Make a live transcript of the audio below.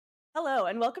Hello,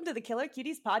 and welcome to the Killer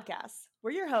Cuties podcast.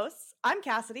 We're your hosts. I'm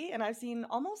Cassidy, and I've seen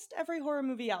almost every horror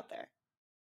movie out there.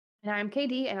 And I'm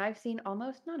KD, and I've seen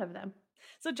almost none of them.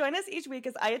 So join us each week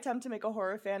as I attempt to make a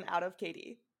horror fan out of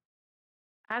KD.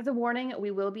 As a warning,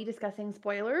 we will be discussing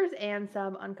spoilers and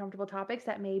some uncomfortable topics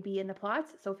that may be in the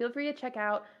plots, so feel free to check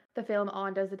out the film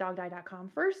on doesthedogdie.com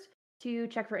first to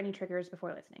check for any triggers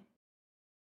before listening.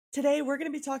 Today, we're going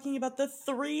to be talking about the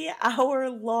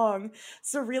 3-hour-long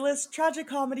surrealist tragic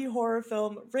comedy horror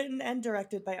film written and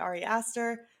directed by Ari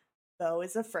Aster, Beau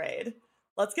is Afraid.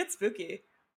 Let's get spooky.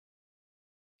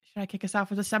 Should I kick us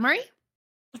off with a summary?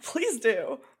 Please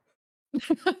do.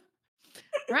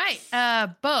 Right.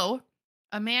 Beau,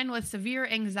 a man with severe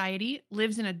anxiety,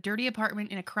 lives in a dirty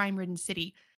apartment in a crime-ridden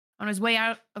city. On his way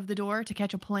out of the door to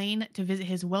catch a plane to visit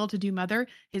his well-to-do mother,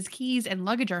 his keys and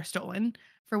luggage are stolen,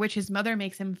 for which his mother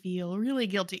makes him feel really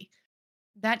guilty.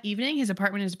 That evening, his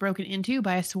apartment is broken into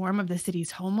by a swarm of the city's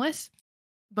homeless.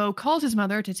 Beau calls his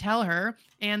mother to tell her,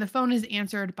 and the phone is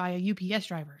answered by a UPS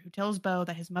driver who tells Beau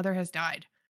that his mother has died.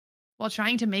 While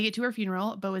trying to make it to her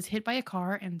funeral, Beau is hit by a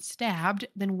car and stabbed,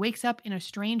 then wakes up in a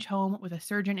strange home with a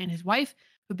surgeon and his wife,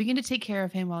 who begin to take care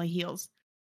of him while he heals.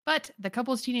 But the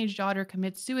couple's teenage daughter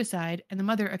commits suicide, and the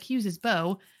mother accuses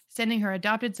Beau, sending her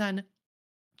adopted son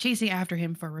chasing after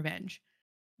him for revenge.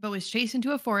 Beau is chased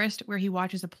into a forest where he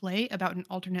watches a play about an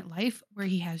alternate life where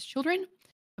he has children.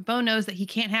 But Beau knows that he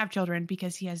can't have children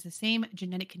because he has the same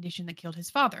genetic condition that killed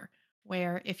his father,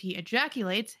 where if he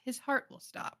ejaculates, his heart will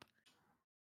stop.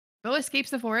 Beau escapes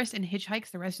the forest and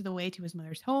hitchhikes the rest of the way to his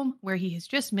mother's home, where he has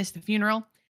just missed the funeral.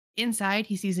 Inside,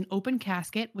 he sees an open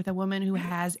casket with a woman who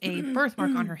has a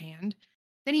birthmark on her hand.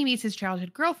 Then he meets his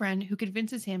childhood girlfriend, who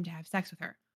convinces him to have sex with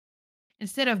her.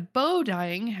 Instead of Beau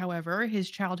dying, however, his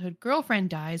childhood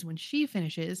girlfriend dies when she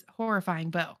finishes,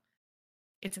 horrifying Beau.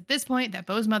 It's at this point that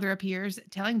Beau's mother appears,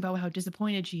 telling Beau how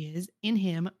disappointed she is in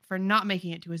him for not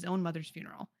making it to his own mother's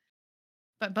funeral.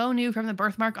 But Beau knew from the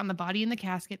birthmark on the body in the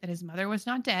casket that his mother was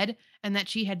not dead and that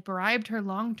she had bribed her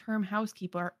long-term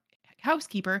housekeeper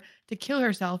to kill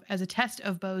herself as a test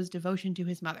of Beau's devotion to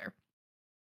his mother.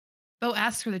 Beau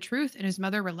asks for the truth, and his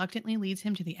mother reluctantly leads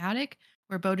him to the attic,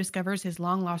 where Beau discovers his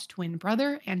long-lost twin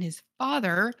brother and his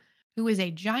father, who is a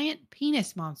giant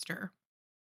penis monster.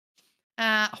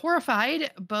 Horrified,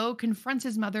 Beau confronts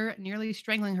his mother, nearly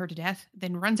strangling her to death,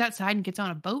 then runs outside and gets on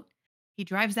a boat. He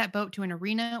drives that boat to an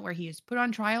arena where he is put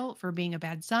on trial for being a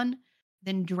bad son,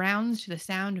 then drowns to the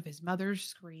sound of his mother's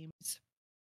screams.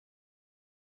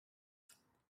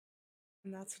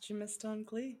 And that's what you missed on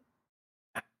Glee.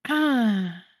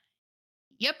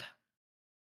 Yep.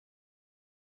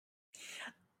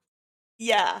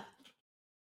 Yeah.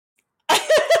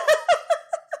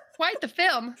 Quite the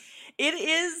film. It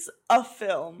is a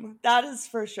film, that is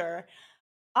for sure.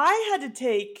 I had to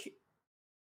take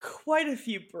quite a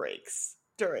few breaks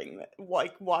during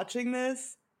watching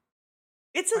this.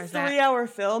 It's a 3-hour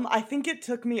film. I think it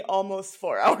took me almost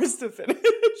 4 hours to finish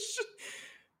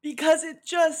because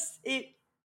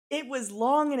it was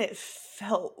long and it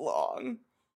felt long.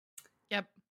 Yep.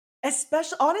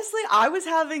 Especially, honestly, I was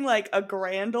having like a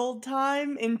grand old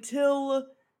time until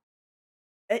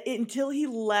he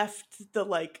left the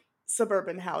like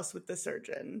suburban house with the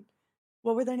surgeon.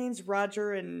 What were their names?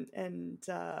 Roger and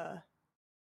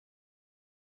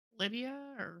Lydia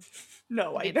or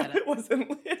no, I know it wasn't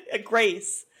Lydia.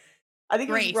 Grace. I think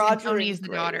Grace, it was Roger and Tony and is the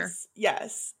Grace. daughter.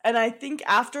 Yes. And I think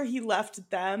after he left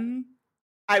them,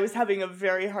 I was having a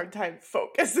very hard time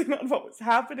focusing on what was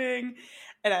happening.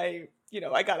 And I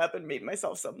got up and made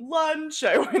myself some lunch.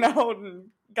 I went out and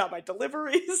got my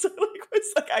deliveries.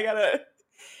 I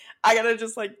gotta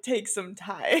just like take some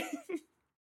time.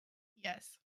 Yes.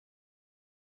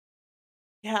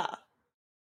 Yeah.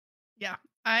 Yeah.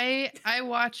 I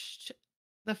watched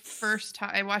the first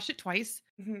time. I watched it twice.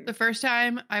 Mm-hmm. The first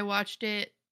time I watched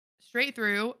it straight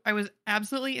through, I was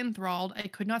absolutely enthralled. I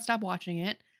could not stop watching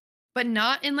it, but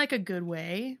not in like a good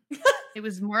way. It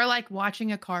was more like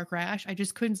watching a car crash. I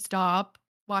just couldn't stop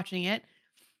watching it.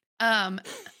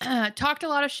 Talked a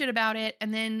lot of shit about it,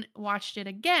 and then watched it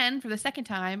again for the second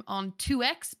time on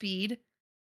 2x speed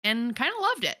and kind of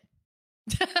loved it.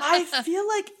 I feel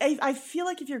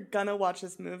like if you're gonna watch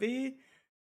this movie,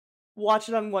 watch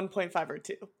it on 1.5 or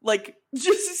 2. Like,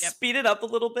 just speed it up a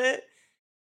little bit,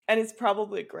 and it's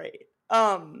probably great.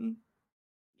 Yeah.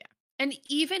 And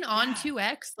even on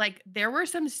 2x, like, there were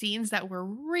some scenes that were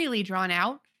really drawn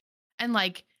out, and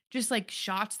like just like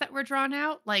shots that were drawn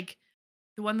out. Like,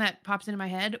 the one that pops into my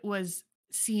head was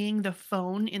seeing the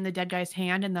phone in the dead guy's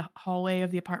hand in the hallway of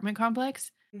the apartment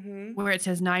complex, where it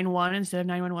says 911 instead of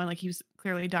 911. Like, he was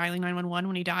clearly dialing 911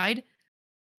 when he died.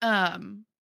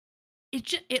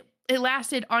 It it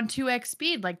lasted on 2x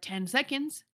speed, like 10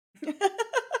 seconds.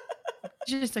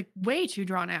 Just like way too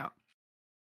drawn out.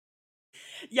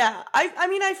 Yeah, I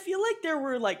mean, I feel like there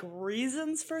were like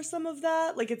reasons for some of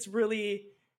that. Like it's really,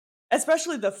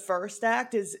 especially the first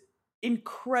act is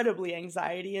incredibly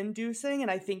anxiety inducing,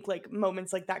 and I think like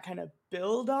moments like that kind of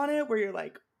build on it where you're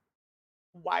like,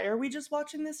 why are we just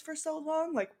watching this for so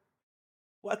long? Like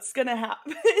what's gonna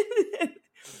happen?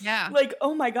 Yeah. Like,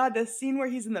 oh my god, the scene where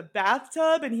he's in the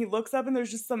bathtub and he looks up and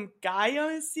there's just some guy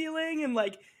on his ceiling, and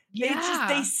like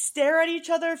they stare at each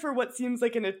other for what seems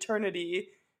like an eternity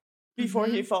before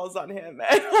he falls on him.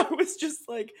 And I was just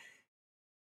like,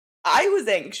 I was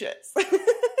anxious.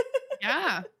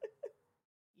 Yeah.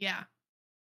 Yeah.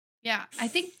 Yeah. I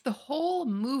think the whole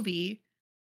movie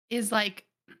is like,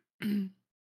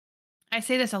 I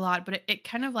say this a lot, but it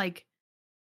kind of like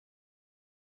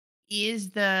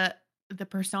is the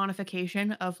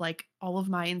personification of like all of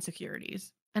my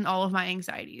insecurities and all of my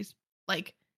anxieties.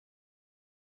 Like,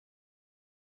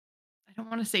 I don't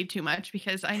want to say too much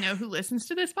because I know who listens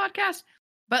to this podcast,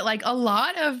 but like a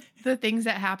lot of the things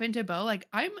that happen to Beau, like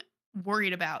I'm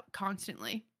worried about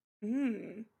constantly.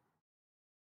 Mm.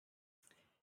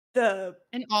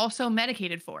 And also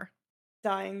medicated for.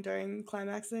 Dying during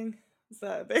climaxing? Is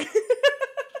that a big?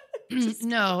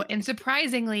 No, and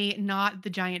surprisingly not the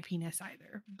giant penis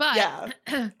either. But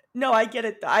yeah. No, I get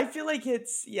it though. I feel like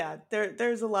it's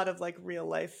there's a lot of like real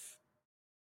life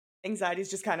anxieties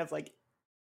just kind of like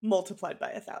multiplied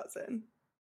by 1,000.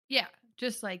 Yeah,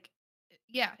 just like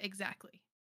exactly.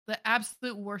 The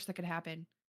absolute worst that could happen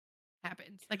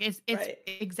happens. Like it's right.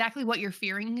 exactly what you're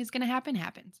fearing is going to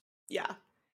happens. Yeah.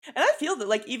 And I feel that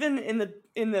like even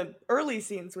in the early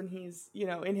scenes when he's,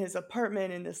 in his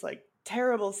apartment in this like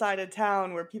terrible side of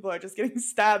town where people are just getting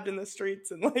stabbed in the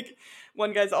streets and like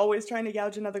one guy's always trying to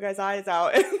gouge another guy's eyes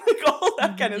out and like all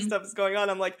that kind of stuff is going on.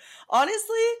 I'm like,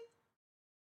 honestly,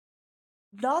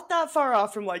 not that far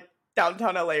off from like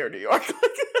downtown LA or New York.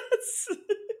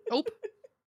 Nope.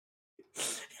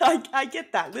 I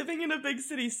get that. Living in a big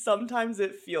city, sometimes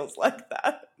it feels like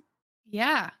that.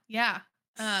 Yeah.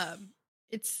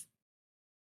 It's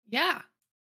yeah.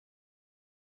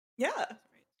 Yeah.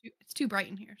 It's too bright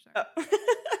in here.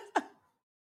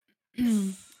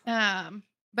 Oh.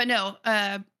 But no,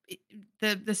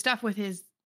 the stuff with his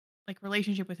like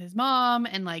relationship with his mom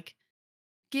and like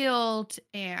guilt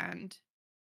and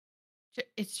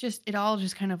it's just it all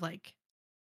just kind of like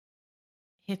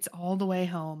hits all the way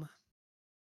home.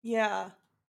 Yeah.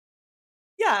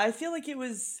 Yeah, I feel like it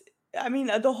was, I mean,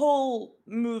 the whole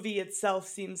movie itself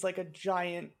seems like a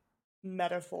giant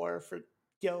metaphor for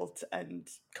guilt and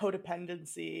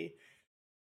codependency.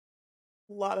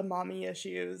 A lot of mommy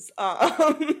issues. I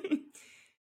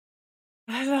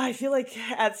don't know, I feel like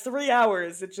at 3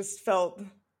 hours, it just felt,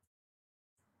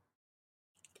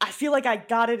 I feel like I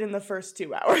got it in the first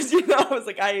 2 hours, I was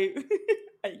like, I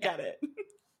get it.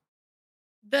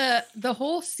 The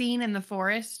whole scene in the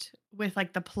forest with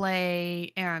like the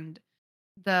play and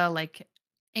the like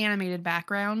animated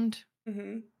background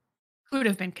could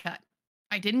have been cut.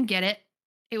 I didn't get it.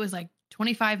 It was like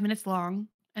 25 minutes long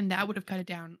and that would have cut it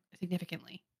down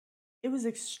significantly. It was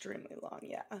extremely long,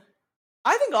 yeah.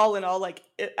 I think all in all, like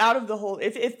out of the whole,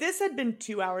 if this had been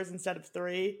 2 hours instead of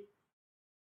 3,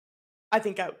 I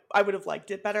think I would have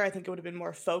liked it better. I think it would have been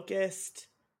more focused.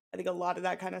 I think a lot of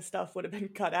that kind of stuff would have been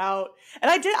cut out. And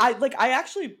I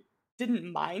actually didn't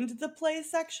mind the play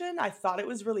section. I thought it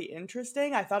was really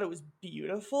interesting. I thought it was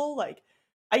beautiful. Like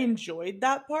I enjoyed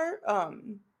that part.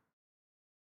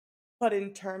 But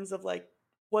in terms of like,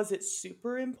 was it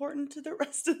super important to the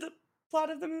rest of the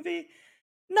plot of the movie?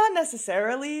 Not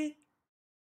necessarily.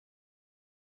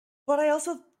 But I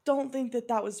also don't think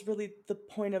that was really the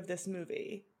point of this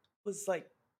movie. Was like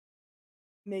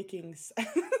making sense.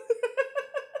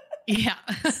 Yeah.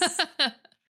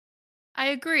 I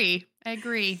agree.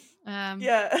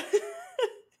 Yeah.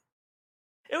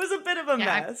 It was a bit of a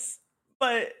mess,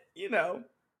 but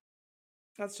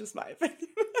that's just my opinion.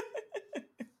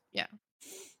 Yeah.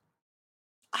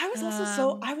 I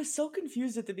was so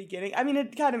confused at the beginning. I mean,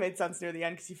 it kind of made sense near the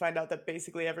end because you find out that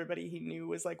basically everybody he knew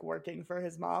was like working for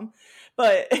his mom.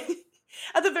 But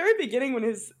at the very beginning when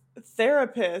his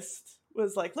therapist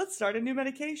was like, let's start a new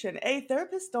medication. A,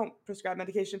 therapists don't prescribe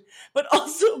medication, but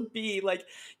also B, like,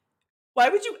 why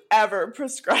would you ever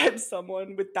prescribe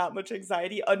someone with that much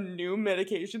anxiety a new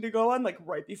medication to go on, like,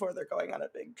 right before they're going on a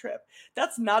big trip?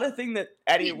 That's not a thing that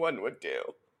anyone would do.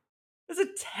 It's a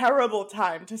terrible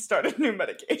time to start a new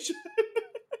medication.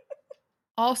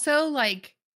 Also,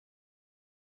 like,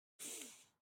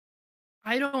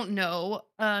 I don't know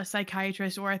a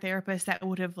psychiatrist or a therapist that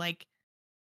would have, like,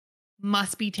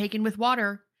 must be taken with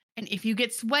water. And if you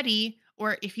get sweaty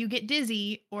or if you get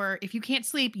dizzy or if you can't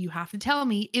sleep, you have to tell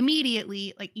me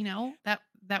immediately. Like,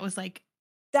 that was like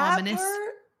That ominous.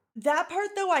 part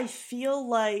though, I feel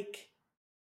like,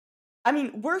 I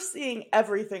mean, we're seeing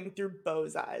everything through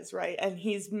Beau's eyes, right? And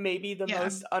he's maybe the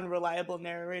most unreliable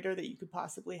narrator that you could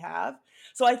possibly have.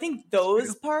 So I think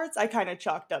those parts I kind of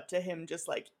chalked up to him just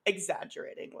like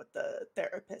exaggerating what the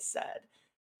therapist said.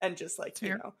 And just like,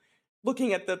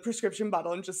 looking at the prescription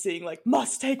bottle and just seeing like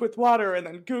must take with water and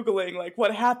then Googling like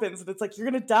what happens. And it's like, you're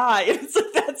going to die. And it's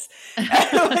like, that's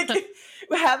like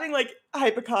having like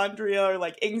hypochondria or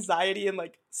like anxiety and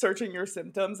like searching your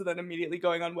symptoms and then immediately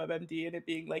going on WebMD and it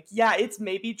being like, yeah, it's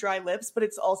maybe dry lips, but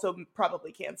it's also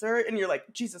probably cancer. And you're like,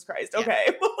 Jesus Christ. Okay.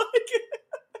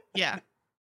 Yeah.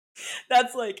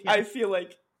 That's like, I feel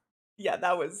like,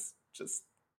 that was just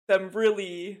them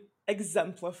really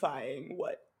exemplifying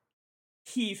what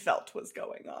he felt was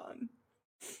going on.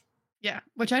 Yeah,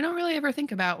 which I don't really ever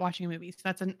think about watching movies. So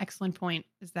that's an excellent point,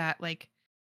 is that like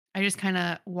I just kind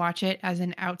of watch it as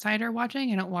an outsider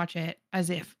watching. I don't watch it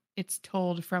as if it's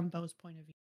told from Beau's point of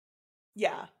view.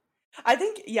 Yeah. I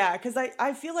think, because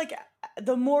I feel like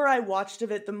the more I watched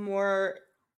of it, the more,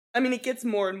 I mean, it gets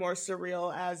more and more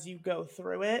surreal as you go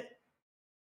through it.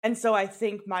 And so I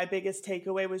think my biggest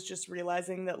takeaway was just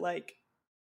realizing that like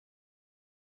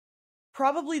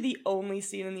probably the only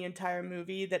scene in the entire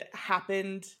movie that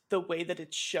happened the way that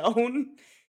it's shown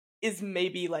is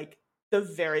maybe like the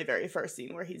very, very first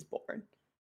scene where he's born.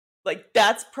 Like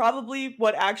that's probably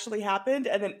what actually happened.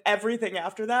 And then everything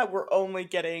after that, we're only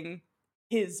getting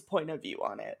his point of view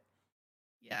on it.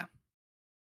 Yeah.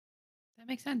 That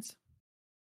makes sense.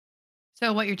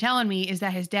 So what you're telling me is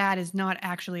that his dad is not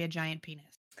actually a giant penis.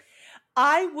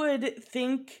 I would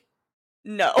think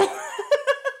no.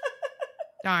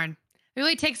 Darn. It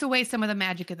really takes away some of the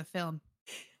magic of the film.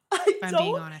 If I'm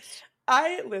being honest.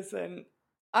 Listen,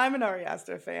 I'm an Ari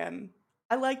Aster fan.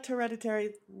 I liked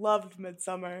Hereditary, loved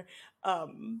Midsommar.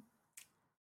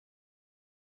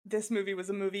 This movie was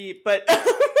a movie, but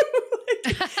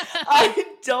I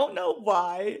don't know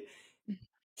why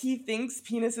he thinks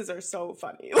penises are so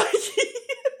funny. Like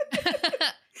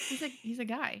he's a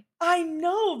guy. I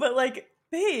know, but like,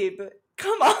 babe,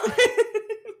 come on.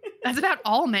 That's about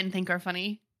all men think are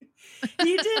funny.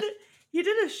 He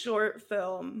did a short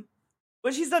film,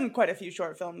 which he's done quite a few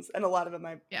short films, and a lot of them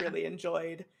I really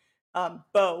enjoyed. Beau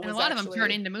was, and a lot of them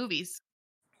turn into movies.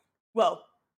 Well,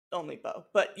 only Beau,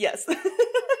 but yes.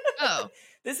 Oh,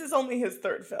 this is only his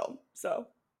third film. So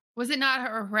was it not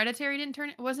Hereditary?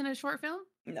 Wasn't a short film?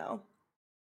 No.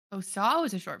 Oh, Saw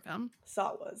was a short film.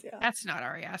 Saw was, yeah. That's not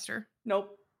Ari Aster.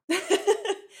 Nope.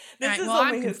 This is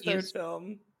only his third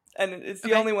film, and it's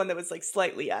the only one that was like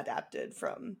slightly adapted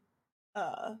from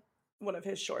one of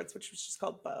his shorts, which was just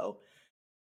called Beau.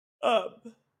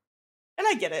 And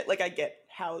I get it, like I get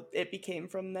how it became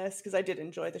from this because I did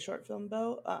enjoy the short film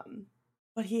Beau.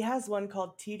 But he has one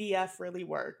called TDF Really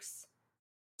Works.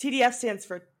 TDF stands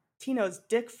for Tino's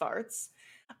Dick Farts.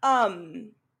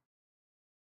 And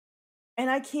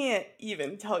I can't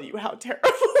even tell you how terrible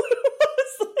it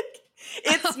was. Like,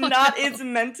 it's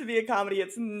meant to be a comedy.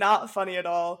 It's not funny at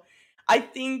all. I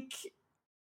think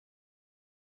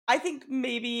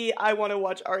maybe I want to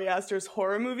watch Ari Aster's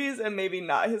horror movies and maybe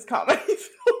not his comedy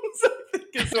films, I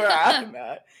think is where I'm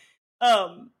at.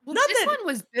 This one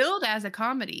was billed as a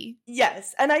comedy.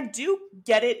 Yes, and I do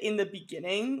get it in the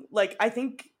beginning. Like, I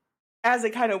think as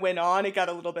it kind of went on, it got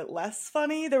a little bit less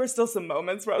funny. There were still some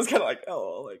moments where I was kind of like,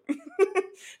 oh, like,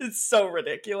 it's so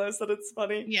ridiculous that it's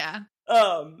funny. Yeah.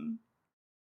 But,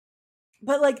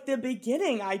 like, the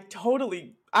beginning, I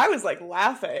was, like,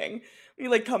 laughing. He,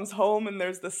 like, comes home and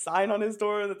there's this sign on his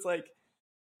door that's like,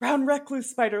 brown recluse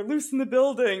spider loose in the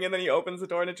building, and then he opens the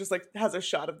door and it just like has a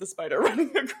shot of the spider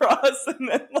running across, and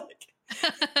then like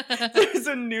there's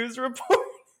a news report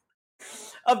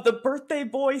of the birthday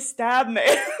boy stab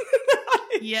man.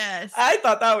 Yes. I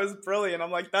thought that was brilliant.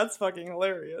 I'm like, that's fucking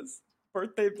hilarious.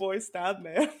 Birthday boy stab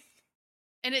man.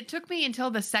 And it took me until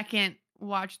the second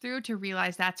watch through to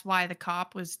realize that's why the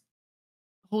cop was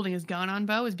holding his gun on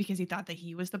Beau, is because he thought that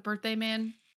he was the birthday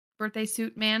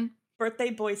suit man.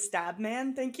 Birthday boy stab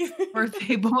man, thank you.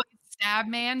 Birthday boy stab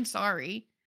man, sorry.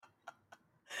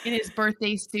 In his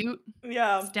birthday suit.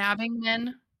 Yeah. Stabbing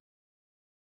men.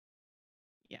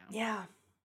 Yeah.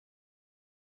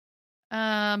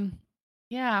 Yeah.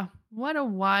 Yeah, what a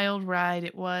wild ride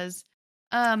it was.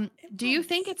 Do you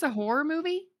think it's a horror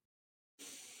movie?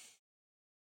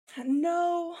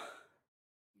 No.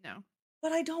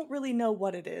 But I don't really know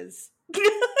what it is.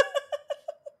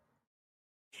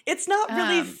 It's not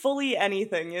really fully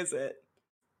anything, is it?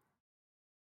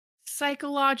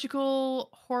 psychological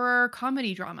horror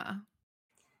comedy drama.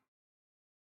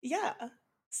 Yeah.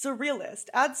 Surrealist.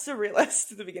 Add surrealist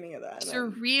to the beginning of that.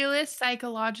 Surrealist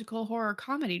psychological horror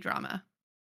comedy drama.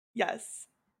 Yes.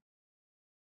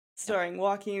 Starring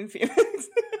Joaquin Phoenix.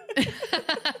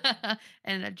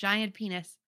 And a giant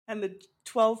penis. And the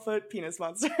 12-foot penis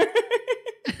monster.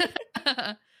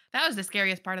 That was the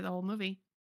scariest part of the whole movie.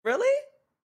 Really?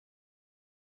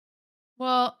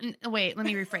 Well, wait, let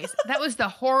me rephrase. That was the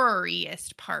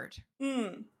horror-iest part.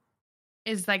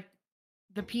 Is like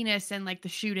the penis and like the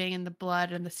shooting and the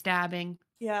blood and the stabbing.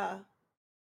 Yeah.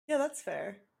 Yeah, that's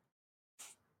fair.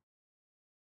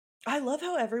 I love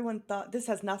how everyone thought this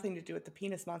has nothing to do with the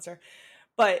penis monster,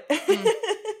 but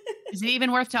is it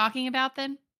even worth talking about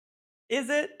then?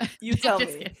 Is it? You tell me.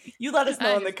 Kidding. You let us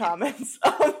know in the comments.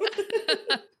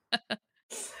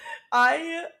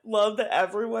 I love that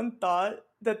everyone thought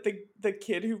that the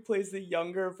kid who plays the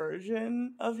younger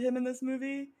version of him in this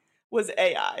movie was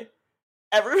AI.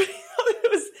 Everybody thought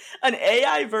it was an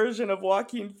AI version of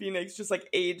Joaquin Phoenix, just like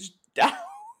aged down.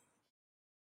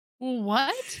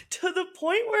 What? To the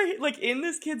point where, like, in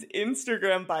this kid's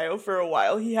Instagram bio for a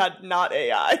while, he had not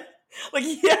AI. Like,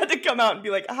 he had to come out and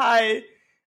be like, "Hi,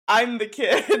 I'm the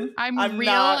kid. I'm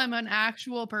real. Not... I'm an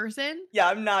actual person." Yeah,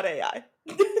 I'm not AI.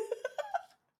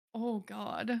 Oh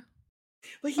God.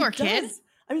 But he Poor does. kid.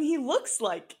 I mean, he looks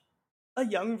like a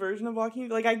young version of Joaquin.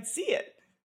 Like, I'd see it.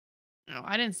 No,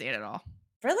 I didn't see it at all.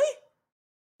 Really?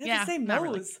 They have Yeah, the same not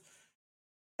nose.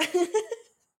 Really.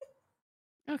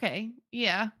 Okay.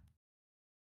 Yeah.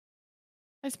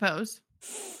 I suppose.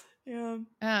 Yeah.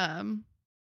 Yeah,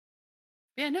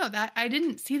 no, that I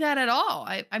didn't see that at all.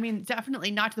 I mean,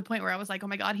 definitely not to the point where I was like, oh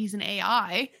my God, he's an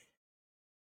AI.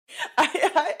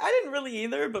 I didn't really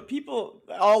either, but people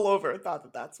all over thought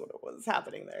that that's what it was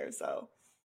happening there. So,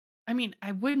 I mean,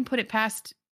 I wouldn't put it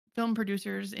past film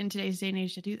producers in today's day and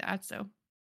age to do that. So,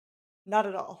 not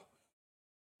at all.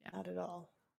 Yeah. Not at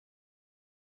all.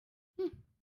 And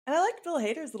I liked Bill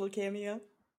Hader's little cameo.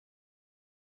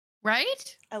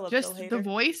 Right? I love just Bill Hader. The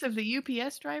voice of the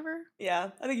UPS driver.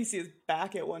 Yeah, I think you see his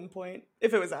back at one point.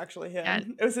 If it was actually him, Yeah.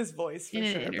 it was his voice for in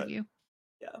sure. An interview.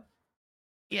 But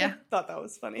yeah. I thought that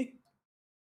was funny.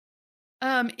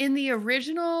 In the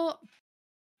original,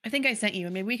 I think I sent you.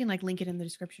 Maybe we can like link it in the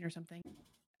description or something.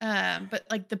 But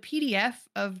like the PDF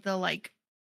of the like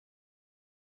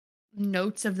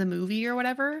notes of the movie or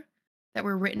whatever that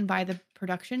were written by the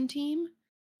production team.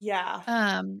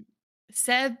 Yeah.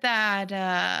 Said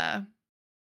that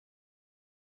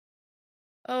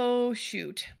oh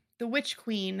shoot, the Witch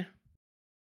Queen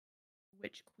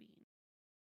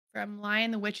from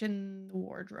Lion, the Witch, and the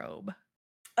Wardrobe.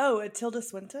 Oh, Tilda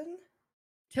Swinton?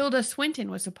 Tilda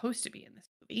Swinton was supposed to be in this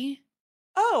movie.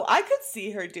 Oh, I could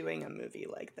see her doing a movie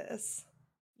like this.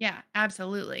 Yeah,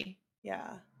 absolutely.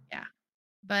 Yeah. Yeah.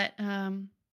 But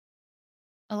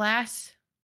alas,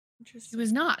 it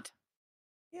was not.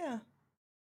 Yeah.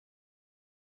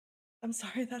 I'm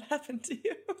sorry that happened to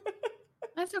you.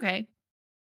 That's okay.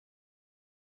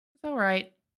 It's all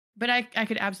right. But I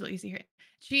could absolutely see her.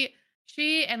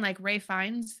 She and like Ray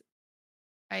Fiennes,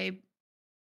 I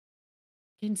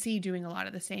can see doing a lot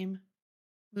of the same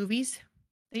movies.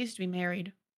 They used to be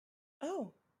married.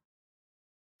 Oh.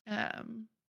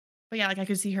 But yeah, like I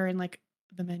could see her in like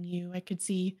The Menu. I could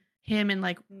see him in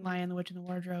like Lion, the Witch, and the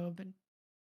Wardrobe. And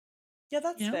yeah,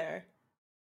 that's fair.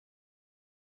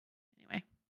 Anyway,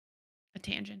 a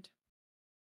tangent.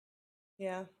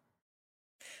 Yeah.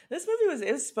 This movie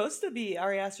was supposed to be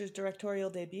Ari Aster's directorial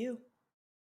debut.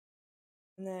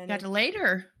 And then got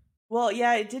later. Well,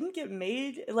 yeah, it didn't get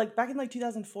made. Like back in like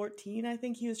 2014, I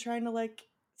think he was trying to like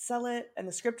sell it, and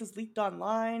the script was leaked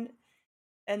online.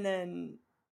 And then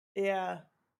yeah,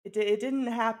 it didn't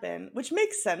happen, which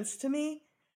makes sense to me.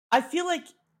 I feel like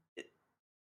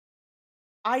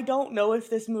I don't know if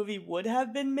this movie would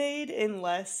have been made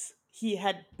unless he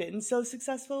had been so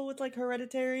successful with like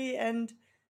Hereditary and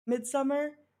Midsommar.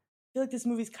 I feel like this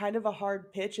movie's kind of a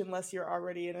hard pitch unless you're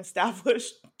already an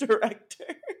established director.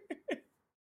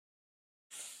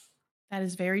 That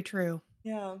is very true.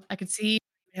 Yeah. I could see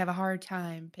you have a hard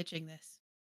time pitching this.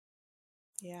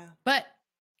 Yeah. But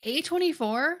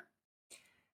A24,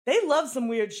 they love some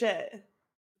weird shit.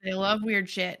 They love weird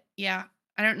shit. Yeah.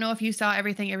 I don't know if you saw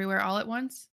Everything Everywhere All at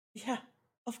Once. Yeah,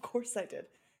 of course I did.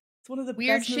 It's one of the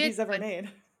weird best movies ever made.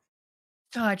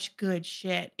 Such good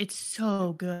shit. It's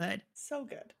so good. So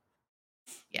good.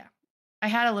 Yeah. I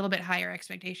had a little bit higher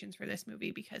expectations for this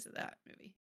movie because of that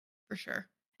movie. For sure.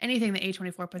 Anything that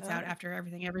A24 puts out after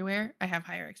Everything Everywhere, I have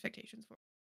higher expectations for.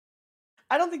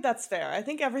 I don't think that's fair. I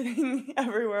think Everything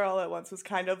Everywhere All at Once was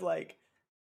kind of like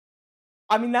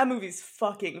I mean, that movie's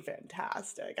fucking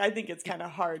fantastic. I think it's kind of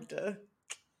hard to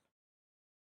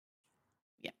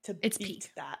it's beat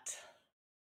peak. that.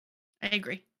 I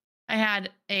agree. I had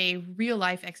a real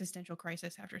life existential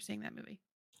crisis after seeing that movie.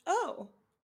 Oh.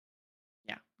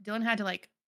 Yeah. Dylan had to like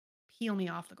peel me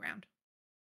off the ground.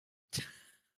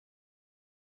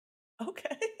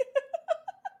 Okay.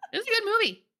 It's a good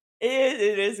movie.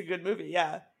 It is a good movie,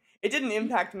 yeah. It didn't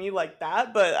impact me like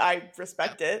that, but I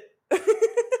respect it.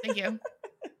 Thank you.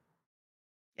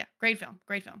 Yeah, great film.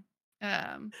 Great film.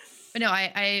 But no,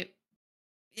 I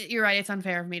you're right, it's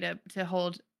unfair of me to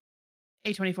hold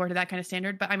A24 to that kind of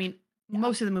standard, but I mean,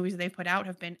 most of the movies that they've put out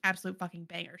have been absolute fucking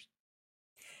bangers.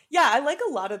 Yeah, I like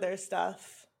a lot of their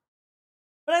stuff.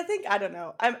 But I think, I don't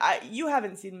know. You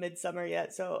haven't seen Midsummer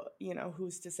yet, so, you know,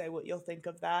 who's to say what you'll think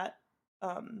of that?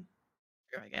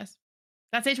 Sure, I guess.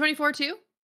 That's A24 too?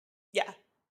 Yeah.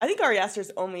 I think Ari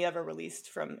Aster's only ever released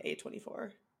from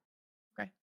A24.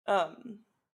 Okay. But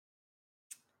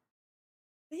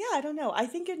yeah, I don't know. I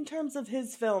think in terms of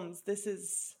his films, this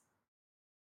is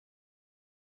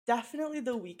definitely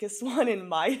the weakest one in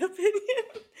my opinion.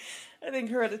 I think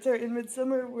Hereditary and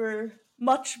Midsummer were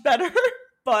much better,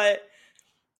 but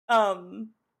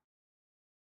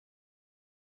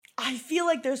I feel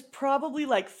like there's probably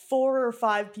like 4 or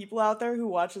 5 people out there who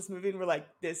watch this movie and were like,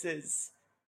 this is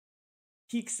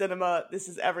peak cinema. This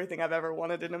is everything I've ever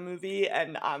wanted in a movie,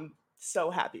 and I'm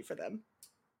so happy for them.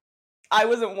 I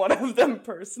wasn't one of them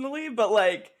personally, but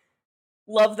like,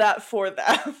 love that for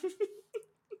them.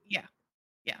 Yeah.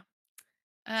 Yeah.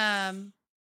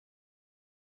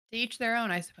 To each their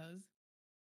own, I suppose.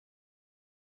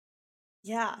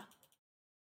 Yeah.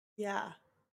 Yeah.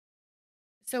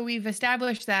 So we've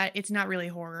established that it's not really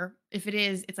horror. If it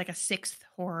is, it's like a 6th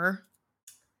horror.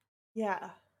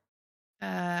 Yeah.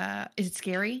 Is it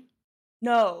scary?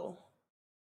 No.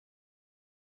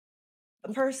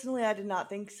 Personally, I did not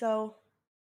think so.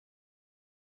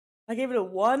 I gave it a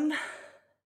 1.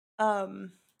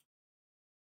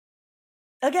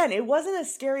 Again, it wasn't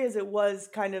as scary as it was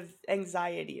kind of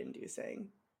anxiety inducing.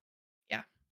 Yeah.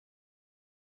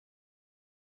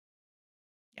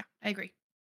 Yeah, I agree.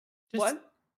 Just 1?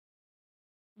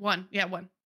 1. Yeah, 1.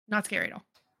 Not scary at all.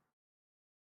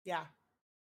 Yeah.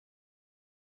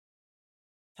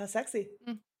 How sexy?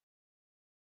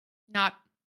 Not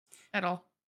at all.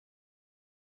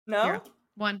 No? 0.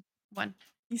 1.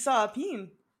 You saw a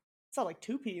peen. Saw like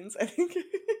 2 peens, I think.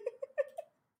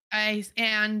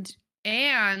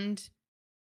 And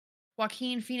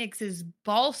Joaquin Phoenix's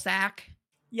ball sack.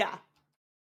 Yeah.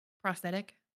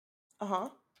 Prosthetic. Uh-huh.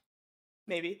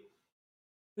 Maybe.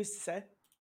 Who's to say?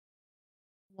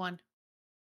 1.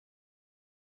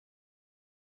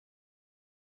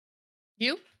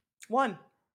 You? 1.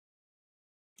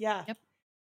 Yeah. Yep.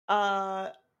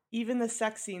 Even the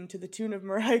sex scene to the tune of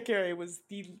Mariah Carey was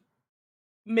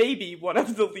maybe one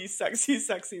of the least sexy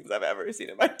sex scenes I've ever seen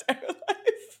in my entire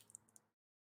life.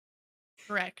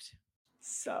 Correct.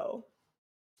 So.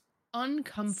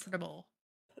 Uncomfortable.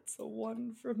 That's a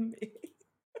 1 from me.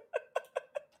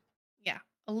 Yeah.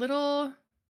 A little.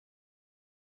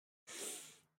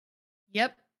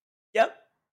 Yep.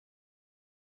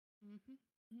 Mm-hmm.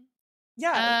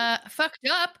 Yeah. Fucked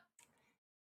up.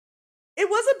 It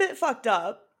was a bit fucked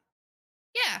up.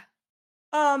 Yeah.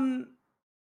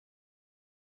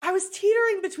 I was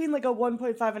teetering between like a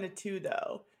 1.5 and a 2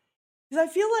 though. Because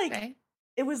I feel like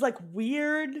it was like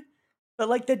weird, but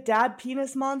like the dad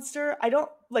penis monster, I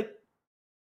don't like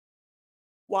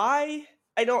why?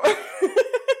 I don't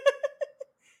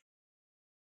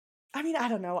I mean, I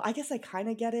don't know. I guess I kind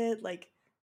of get it. Like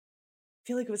I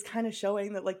feel like it was kind of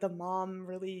showing that like the mom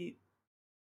really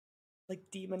like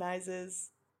demonizes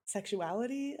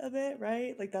sexuality a bit,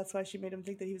 right? Like that's why she made him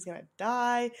think that he was gonna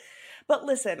die. But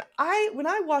listen, when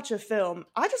I watch a film,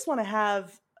 I just want to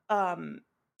have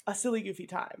a silly goofy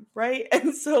time, right?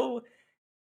 And so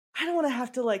I don't want to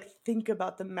have to like think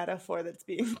about the metaphor that's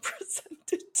being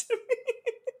presented to me.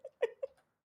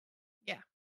 Yeah,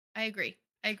 I agree.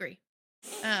 I gave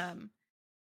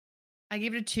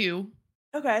it a 2.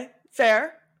 Okay,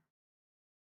 fair.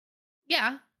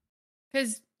 Yeah,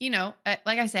 because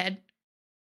like I said,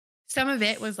 some of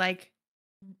it was like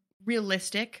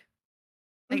realistic.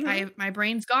 Like my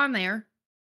brain's gone there.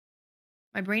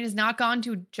 My brain has not gone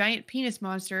to a giant penis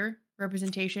monster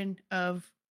representation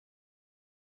of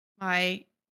my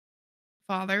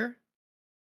father.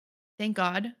 Thank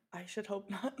God. I should hope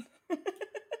not.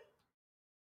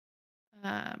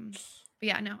 But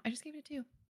yeah, no, I just gave it a 2.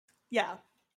 Yeah, I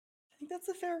think that's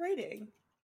a fair rating.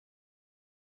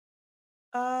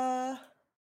 What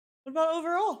about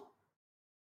overall?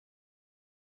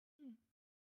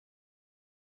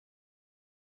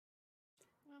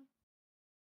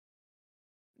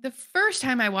 The first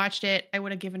time I watched it, I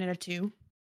would have given it a 2.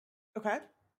 Okay.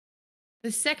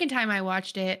 The second time I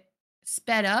watched it,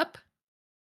 sped up,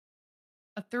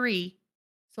 a 3.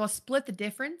 So I'll split the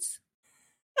difference,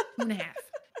 2.5.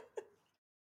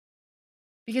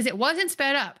 Because it wasn't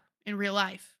sped up in real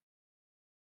life.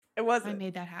 It I wasn't.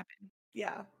 made that happen.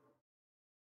 Yeah.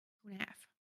 2.5.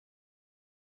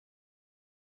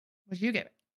 What did you give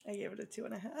it? I gave it a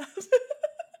 2.5.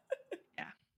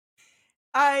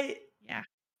 Yeah. Yeah,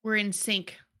 We're in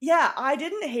sync. I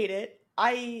didn't hate it.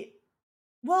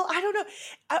 Well, I don't know.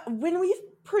 When we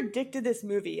predicted this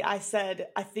movie, I said,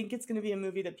 I think it's going to be a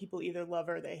movie that people either love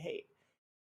or they hate.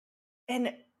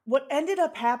 And what ended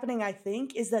up happening, I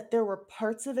think, is that there were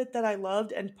parts of it that I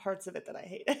loved and parts of it that I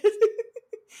hated.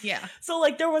 Yeah. So,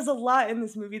 like, there was a lot in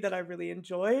this movie that I really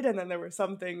enjoyed, and then there were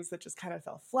some things that just kind of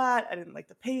fell flat. I didn't like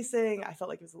the pacing. I felt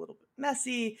like it was a little bit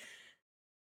messy.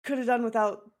 Could have done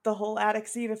without the whole attic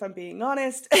scene, if I'm being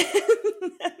honest.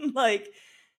 And, like,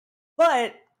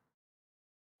 but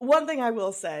one thing I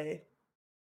will say,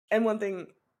 and one thing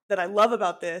that I love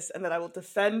about this and that I will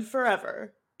defend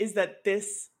forever, is that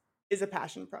this is a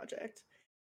passion project.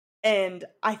 And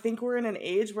I think we're in an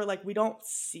age where, like, we don't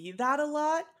see that a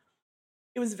lot.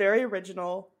 It was very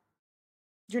original.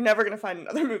 You're never going to find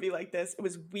another movie like this. It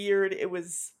was weird. It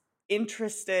was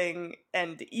interesting.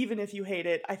 And even if you hate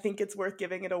it, I think it's worth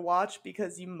giving it a watch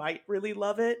because you might really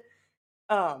love it.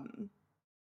 And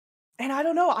I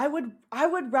don't know, I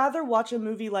would rather watch a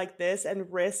movie like this and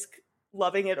risk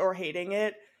loving it or hating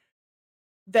it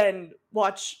than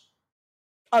watch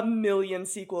a million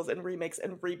sequels and remakes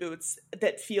and reboots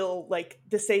that feel like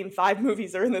the same 5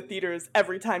 movies are in the theaters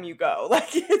every time you go. Like,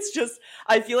 it's just,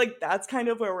 I feel like that's kind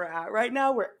of where we're at right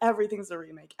now, where everything's a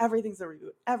remake, everything's a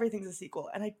reboot, everything's a sequel,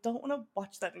 and I don't want to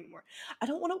watch that anymore. I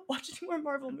don't want to watch any more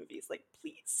Marvel movies. Like,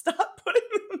 please stop putting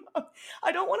them up.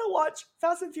 I don't want to watch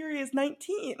Fast and Furious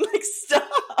 19. Like, stop.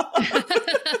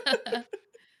 Oh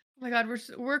my God,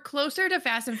 we're closer to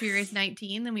Fast and Furious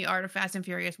 19 than we are to Fast and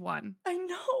Furious 1. I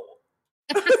know.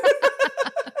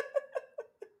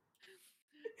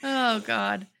 Oh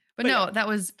God. But no, yeah. that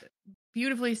was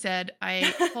beautifully said.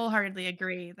 I wholeheartedly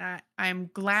agree that I'm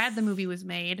glad the movie was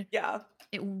made. Yeah.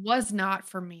 It was not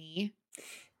for me.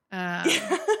 But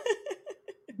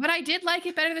I did like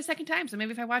it better the second time. So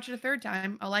maybe if I watch it a third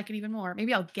time, I'll like it even more.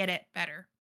 Maybe I'll get it better.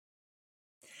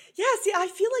 Yeah, see, I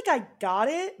feel like I got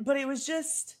it, but it was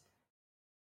just,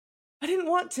 I didn't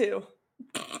want to.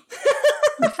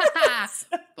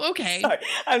 Okay.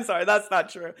 I'm sorry, that's not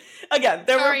true. Again,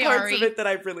 there were parts Ari. of it that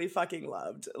I really fucking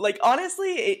loved. Like,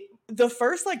 honestly, the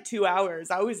first, like, 2 hours,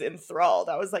 I was enthralled.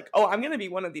 I was like, oh, I'm gonna be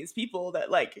one of these people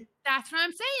that, like, that's what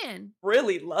I'm saying,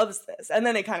 really loves this. And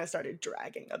then it kind of started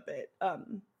dragging a bit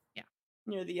yeah,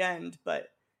 near the end. But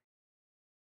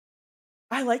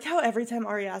I like how every time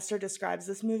Ari Aster describes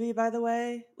this movie, by the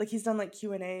way, like, he's done, like,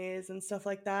 Q&As and stuff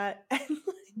like that. And,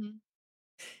 like,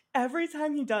 every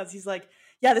time he does, he's like,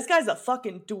 yeah, this guy's a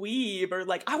fucking dweeb, or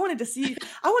like, I wanted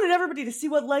everybody to see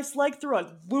what life's like through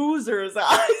a loser's eyes.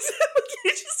 Like, he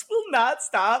just will not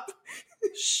stop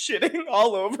shitting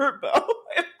all over Beau.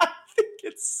 And I think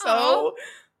it's so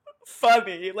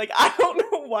funny. Like, I don't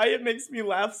know why it makes me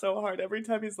laugh so hard every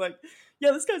time he's like,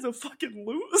 yeah, this guy's a fucking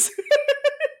loser.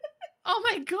 Oh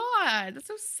my God, that's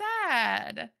so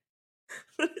sad.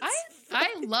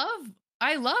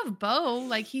 I love Beau.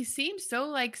 Like, he seems so,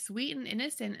 like, sweet and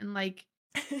innocent, and, like,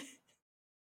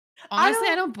 honestly,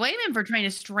 I don't blame him for trying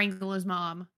to strangle his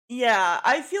mom. Yeah,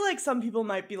 I feel like some people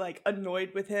might be, like,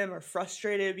 annoyed with him or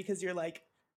frustrated because you're like,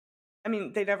 I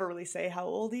mean, they never really say how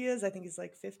old he is. I think he's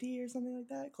like 50 or something like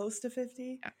that, close to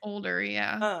 50. Yeah, older,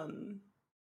 yeah.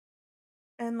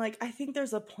 And, like, I think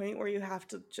there's a point where you have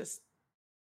to just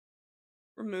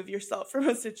remove yourself from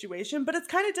a situation, but it's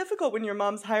kind of difficult when your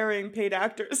mom's hiring paid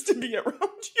actors to be around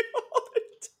you all the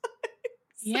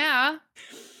time. Yeah.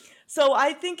 So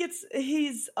I think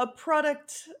he's a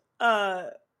product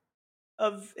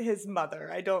of his mother.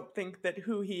 I don't think that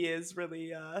who he is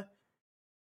really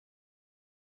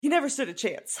he never stood a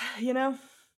chance, you know?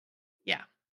 Yeah.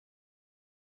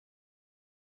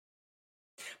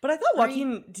 But I thought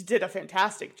Joaquin did a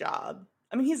fantastic job.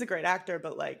 I mean, he's a great actor,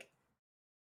 but, like,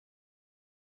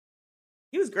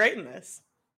 he was great in this.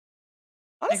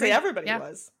 Honestly, everybody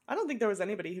was. I don't think there was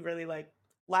anybody who really, like,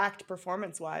 lacked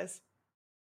performance-wise.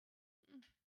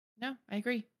 No, I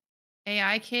agree.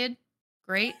 AI kid,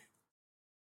 great.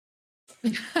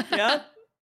 Yeah.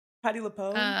 Patti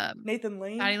LuPone, Nathan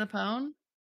Lane. Patti LuPone.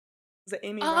 Was it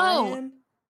Amy Ryan?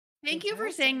 Thank you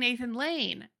for saying Nathan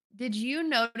Lane. Did you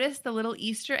notice the little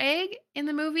Easter egg in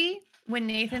the movie when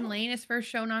Nathan Lane is first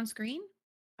shown on screen?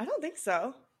 I don't think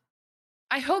so.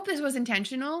 I hope this was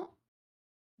intentional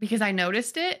because I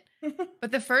noticed it.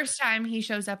 But the first time he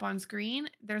shows up on screen,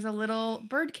 there's a little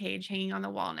bird cage hanging on the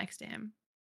wall next to him.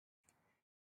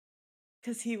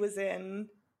 Because he was in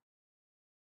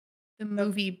The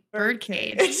movie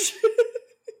Birdcage. Birdcage.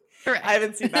 Correct. I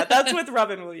haven't seen that. That's with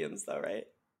Robin Williams, though, right?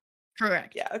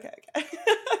 Correct. Yeah, okay.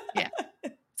 Yeah.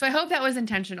 So I hope that was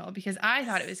intentional because I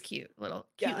thought it was cute. Little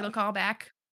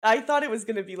callback. I thought it was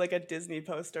going to be like a Disney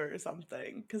poster or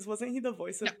something. Because wasn't he the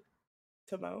voice of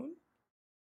Timon?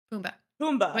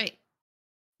 Pumbaa. Wait.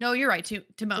 No, you're right.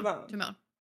 Timon.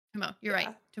 You're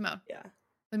right. Timon. Yeah.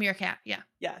 The meerkat. Yeah.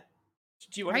 Yeah.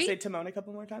 Do you want to say Timon a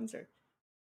couple more times or?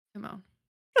 Timon.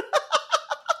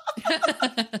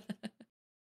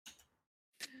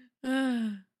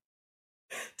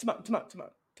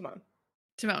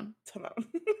 Timon.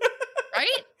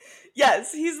 Right?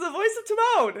 Yes, he's the voice of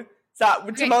Timon. Stop.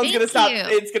 Okay, Timon's gonna stop.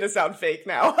 It's gonna sound fake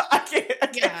now. I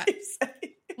can't keep saying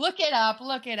it. Look it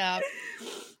up.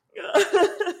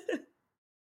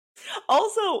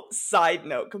 Also, side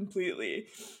note completely.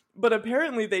 But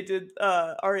apparently they did,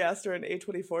 Ari Aster and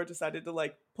A24 decided to,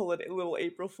 like, pull a little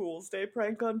April Fool's Day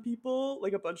prank on people.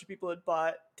 Like, a bunch of people had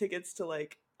bought tickets to,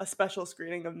 like, a special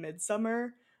screening of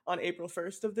Midsummer on April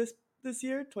 1st of this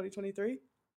year, 2023.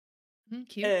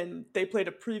 Cute. And they played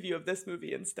a preview of this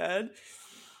movie instead.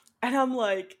 And I'm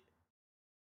like,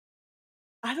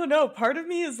 I don't know. Part of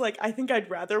me is like, I think I'd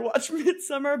rather watch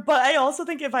Midsummer. But I also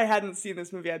think if I hadn't seen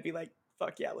this movie, I'd be like,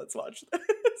 fuck yeah, let's watch this.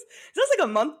 That's like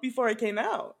a month before it came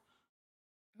out.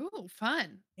 Ooh,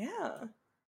 fun. Yeah.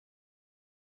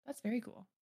 That's very cool.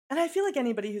 And I feel like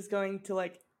anybody who's going to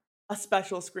like a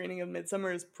special screening of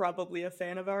Midsummer is probably a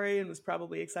fan of Ari and was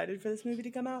probably excited for this movie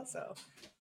to come out. So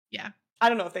yeah. I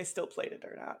don't know if they still played it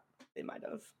or not. They might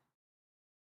have.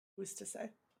 Who's to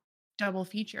say? Double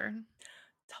feature.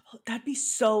 That'd be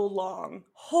so long.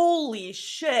 Holy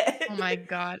shit. Oh my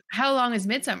god. How long is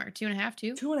Midsummer? 2.5,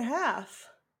 2? 2.5.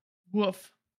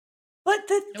 Woof. But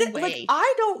like,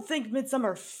 I don't think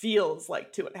Midsummer feels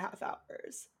like 2.5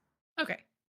 hours. Okay.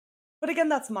 But again,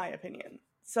 that's my opinion.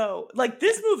 So, like,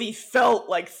 this movie felt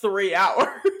like 3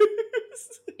 hours.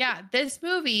 Yeah, this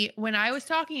movie, when I was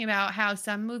talking about how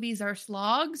some movies are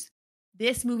slogs,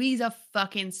 this movie's a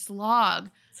fucking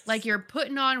slog. Like you're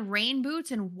putting on rain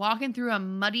boots and walking through a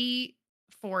muddy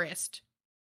forest.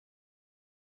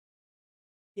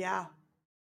 Yeah.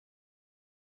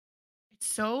 It's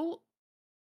so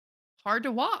hard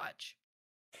to watch.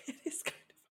 It is kind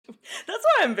of. That's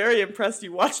why I'm very impressed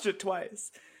you watched it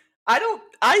twice.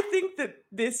 I think that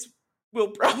this will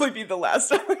probably be the last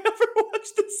time I ever watch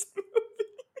this movie.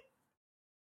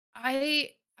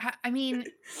 I mean,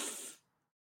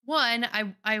 one,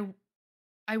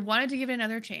 I wanted to give it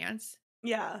another chance.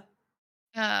 Yeah.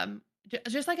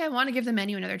 Just like I want to give The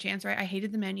Menu another chance, right? I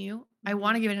hated The Menu. Mm-hmm. I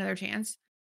want to give it another chance.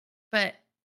 But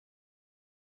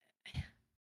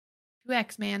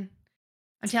 2X, man.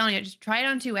 I'm telling you, just try it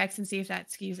on 2X and see if that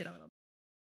skews it a little.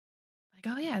 Like,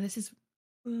 oh yeah, this is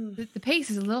the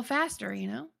pace is a little faster, you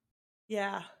know?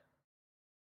 Yeah.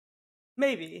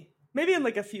 Maybe in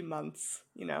like a few months,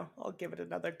 you know, I'll give it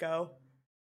another go.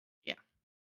 Yeah.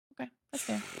 Okay, that's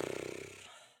fair.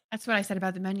 That's what I said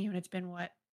about The Menu, and it's been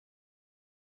what?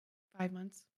 5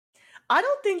 months? I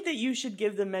don't think that you should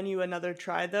give The Menu another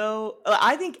try, though.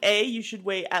 I think A, you should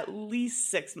wait at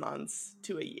least 6 months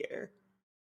to a year.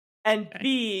 And okay.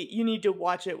 B, you need to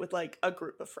watch it with like a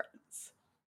group of friends.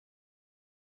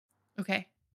 Okay.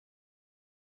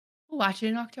 We'll watch it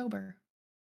in October.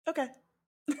 Okay.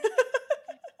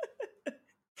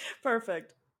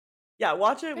 Perfect. Yeah,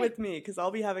 watch it with me, because I'll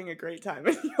be having a great time.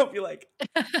 And you'll be like,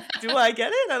 do I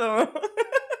get it? I don't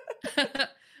know.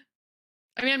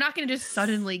 I mean, I'm not going to just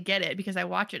suddenly get it because I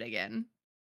watch it again.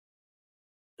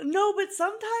 No, but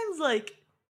sometimes, like,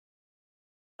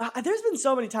 there's been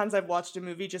so many times I've watched a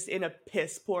movie just in a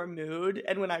piss poor mood,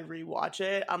 and when I rewatch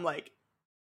it, I'm like,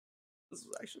 this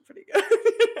was actually pretty good.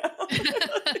 You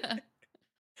know?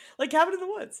 Like Cabin in the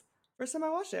Woods. First time I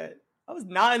watched it, I was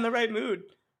not in the right mood.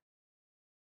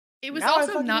 It was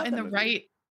also not in the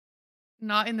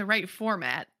right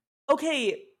format.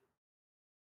 Okay.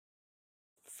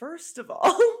 First of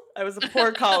all, I was a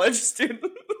poor college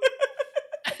student.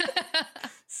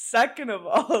 Second of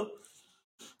all,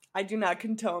 I do not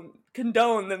condone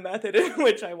the method in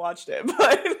which I watched it,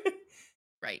 but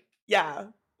right. Yeah,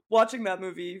 watching that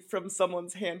movie from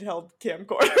someone's handheld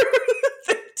camcorder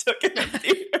they took in a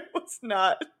theater was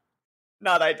not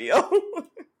ideal.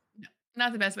 No,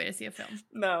 not the best way to see a film.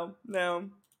 No.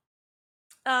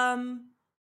 All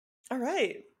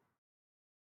right.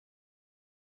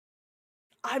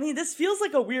 I mean, this feels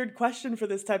like a weird question for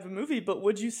this type of movie, but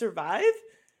would you survive?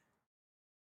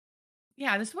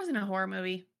 Yeah, this wasn't a horror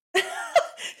movie.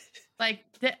 Like,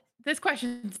 this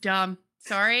question's dumb.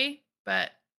 Sorry,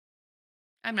 but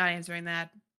I'm not answering that.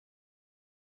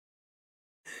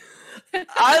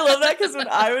 I love that because when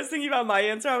I was thinking about my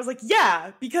answer, I was like,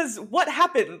 yeah, because what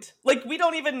happened? Like, we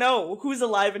don't even know who's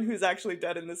alive and who's actually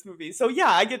dead in this movie. So yeah,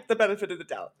 I get the benefit of the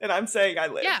doubt. And I'm saying I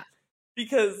live. Yeah.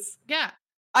 Because Yeah.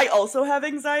 I also have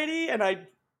anxiety and I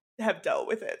have dealt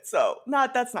with it. So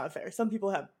that's not fair. Some people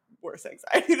have worse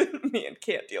anxiety than me and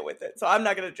can't deal with it. So I'm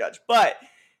not going to judge. But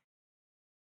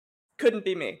couldn't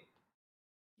be me.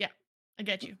 Yeah, I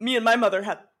get you. Me and my mother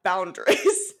have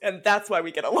boundaries. And that's why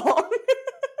we get along.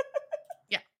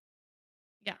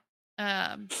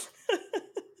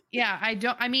 Yeah,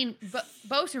 but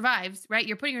Beau survives, right?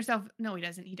 You're putting yourself, no, he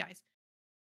doesn't. He dies.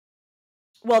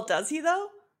 Well, does he though?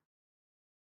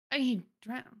 I mean, he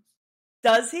drowns.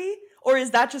 Does he? Or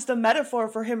is that just a metaphor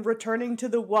for him returning to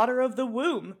the water of the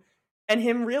womb and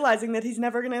him realizing that he's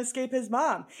never going to escape his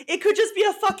mom? It could just be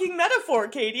a fucking metaphor,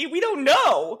 Katie. We don't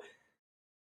know.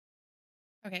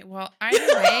 Okay, well,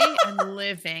 either way, I'm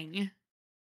living.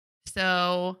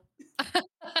 So...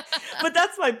 But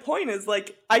that's my point is,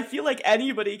 like, I feel like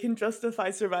anybody can justify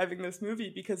surviving this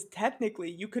movie because technically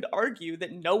you could argue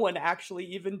that no one actually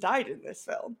even died in this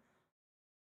film.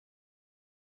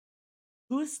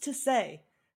 Who's to say?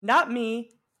 Not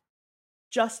me.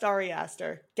 Just Ari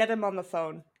Aster. Get him on the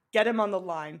phone. Get him on the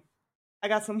line. I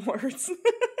got some words.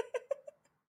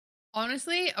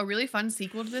 Honestly, a really fun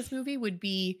sequel to this movie would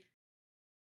be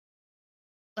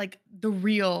like the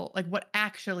real, like what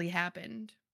actually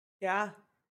happened. Yeah.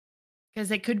 Because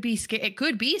it could be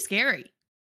scary.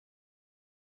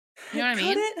 You know what I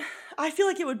mean? Could it? I feel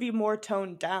like it would be more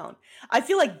toned down. I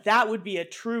feel like that would be a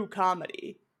true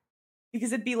comedy.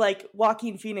 Because it'd be like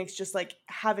Joaquin Phoenix just like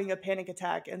having a panic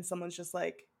attack and someone's just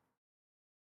like,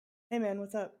 hey man,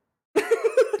 what's up?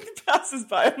 Passes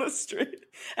by on the street.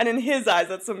 And in his eyes,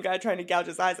 that's some guy trying to gouge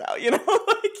his eyes out, you know?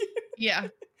 Like, yeah,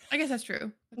 I guess that's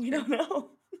true. We don't know.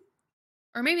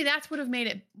 Or maybe that's what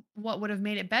would have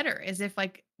made it better, is if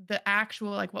like the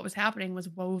actual, like what was happening was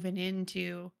woven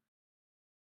into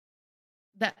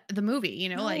the movie, you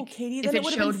know? No, like Katie, if then it it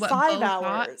would have showed been what 5 Beau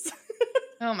hours. thought.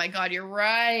 Oh my God, you're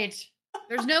right.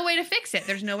 There's no way to fix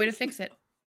it.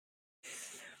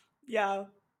 Yeah.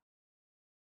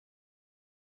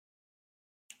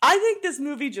 I think this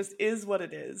movie just is what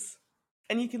it is.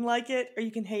 And you can like it or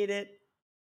you can hate it.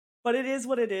 But it is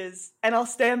what it is. And I'll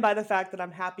stand by the fact that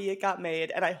I'm happy it got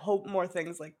made. And I hope more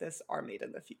things like this are made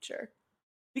in the future.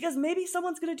 Because maybe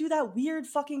someone's going to do that weird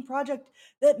fucking project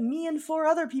that me and 4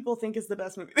 other people think is the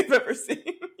best movie they've ever seen,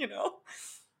 you know?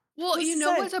 Well, Who's you to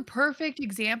know say? what's a perfect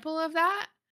example of that?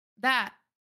 That,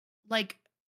 like,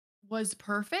 was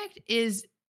perfect is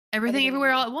Everything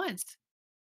Everywhere All at Once.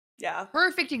 Yeah.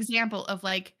 Perfect example of,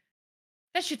 like,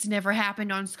 that shit's never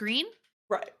happened on screen.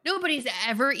 Right. Nobody's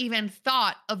ever even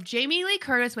thought of Jamie Lee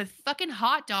Curtis with fucking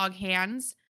hot dog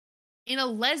hands in a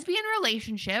lesbian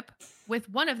relationship with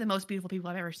one of the most beautiful people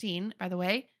I've ever seen, by the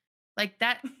way. Like,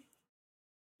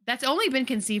 that's only been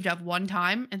conceived of one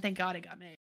time, and thank God it got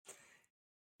made.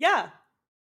 Yeah.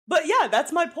 But yeah,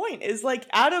 that's my point, is like,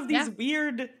 out of these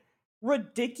weird,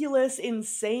 ridiculous,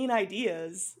 insane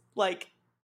ideas, like,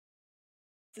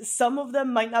 some of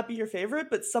them might not be your favorite,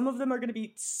 but some of them are going to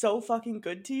be so fucking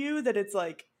good to you that it's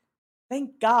like,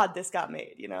 thank God this got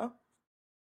made, you know?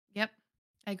 Yep,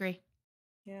 I agree.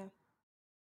 Yeah.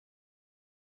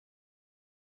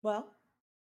 Well,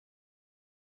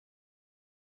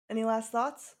 any last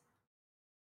thoughts?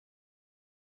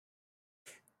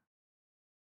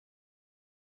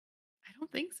 I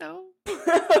don't think so.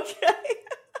 Okay.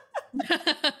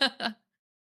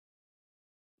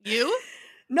 You?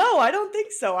 No, I don't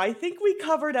think so. I think we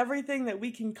covered everything that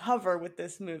we can cover with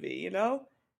this movie, you know?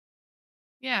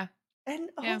 Yeah. And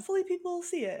hopefully people will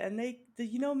see it and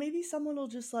you know, maybe someone will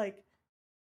just like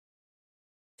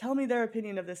tell me their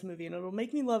opinion of this movie and it'll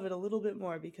make me love it a little bit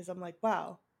more because I'm like,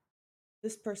 wow,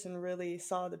 this person really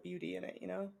saw the beauty in it, you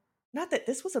know? Not that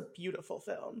this was a beautiful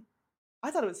film.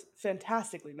 I thought it was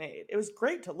fantastically made. It was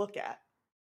great to look at.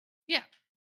 Yeah.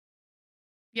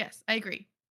 Yes, I agree.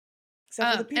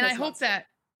 Except for the penis and I monster. hope that,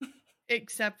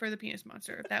 except for the penis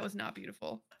monster, that was not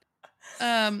beautiful.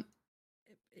 And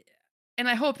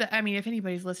I hope that, I mean, if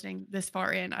anybody's listening this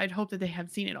far in, I'd hope that they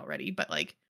have seen it already, but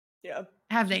like, yeah,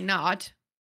 have they not?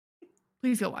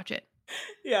 Please go watch it.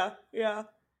 Yeah.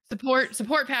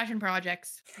 Support passion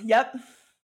projects. Yep.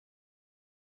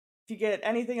 If you get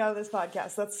anything out of this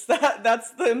podcast,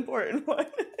 that's the important one.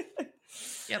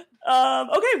 Yep.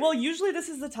 Okay, well, usually this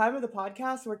is the time of the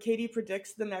podcast where Katie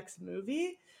predicts the next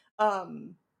movie.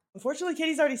 Unfortunately,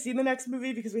 Katie's already seen the next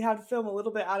movie because we had to film a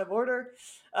little bit out of order.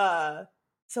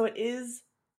 So it is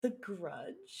The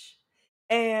Grudge.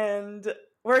 And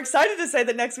we're excited to say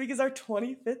that next week is our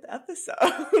 25th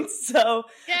episode. So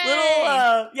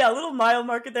Yay! little mile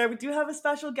marker there. We do have a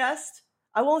special guest.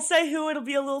 I won't say who, it'll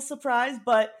be a little surprise,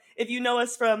 but if you know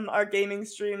us from our gaming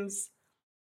streams,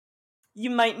 you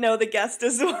might know the guest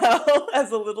as well,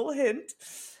 as a little hint.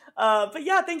 But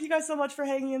yeah, thank you guys so much for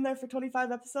hanging in there for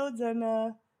 25 episodes, and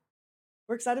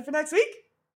we're excited for next week.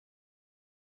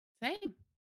 Same.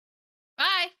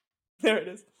 Bye. There it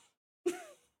is.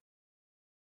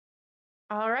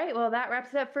 All right, well, that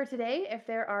wraps it up for today. If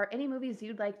there are any movies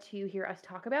you'd like to hear us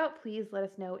talk about, please let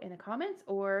us know in the comments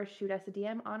or shoot us a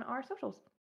DM on our socials.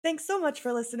 Thanks so much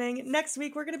for listening. Next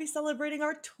week, we're going to be celebrating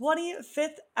our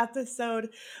 25th episode.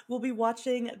 We'll be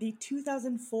watching the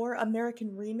 2004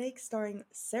 American remake starring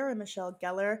Sarah Michelle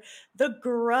Gellar, The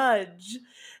Grudge.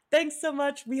 Thanks so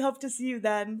much. We hope to see you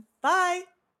then. Bye.